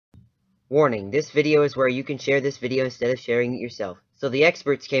Warning, this video is where you can share this video instead of sharing it yourself. So the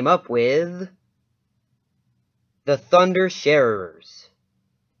experts came up with the Thunder Sharers.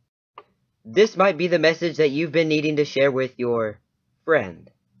 This might be the message that you've been needing to share with your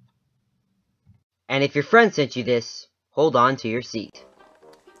friend. And if your friend sent you this, hold on to your seat.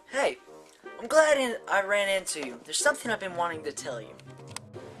 Hey, I'm glad I ran into you. There's something I've been wanting to tell you.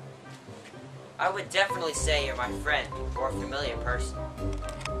 I would definitely say you're my friend, or a familiar person.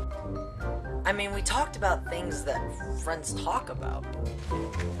 I mean, we talked about things that friends talk about.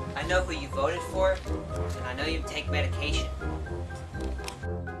 I know who you voted for, and I know you take medication.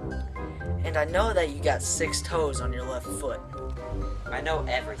 And I know that you got 6 toes on your left foot. I know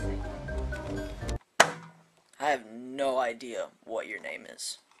everything. I have no idea what your name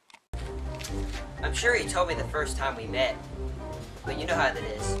is. I'm sure you told me the first time we met, but you know how that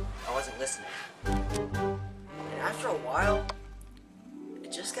is. I wasn't listening. And after a while,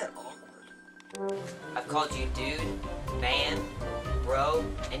 it just got awkward. I've called you dude, man, bro,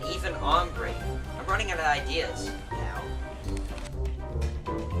 and even hombre. I'm running out of ideas now.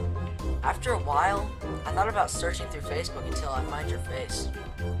 After a while, I thought about searching through Facebook until I find your face.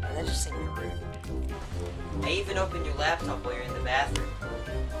 And that just seemed rude. I even opened your laptop while you're in the bathroom.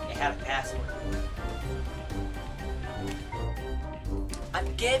 It had a password.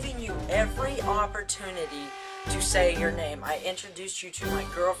 I'm giving you every opportunity to say your name. I introduced you to my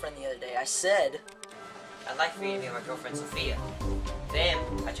girlfriend the other day. I said, I'd like for you to be my girlfriend Sophia. Then,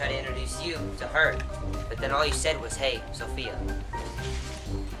 I tried to introduce you to her, but then all you said was, hey, Sophia.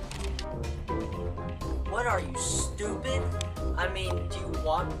 what are you, stupid? I mean, do you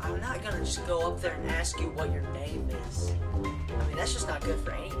want... I'm not gonna just go up there and ask you what your name is. I mean, that's just not good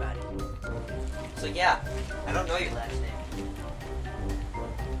for anybody. So yeah, I don't know your last name.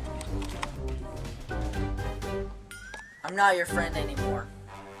 I'm not your friend anymore.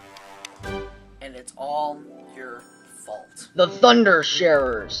 And it's all your fault. The Thunder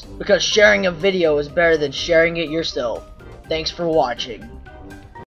Sharers, because sharing a video is better than sharing it yourself. Thanks for watching.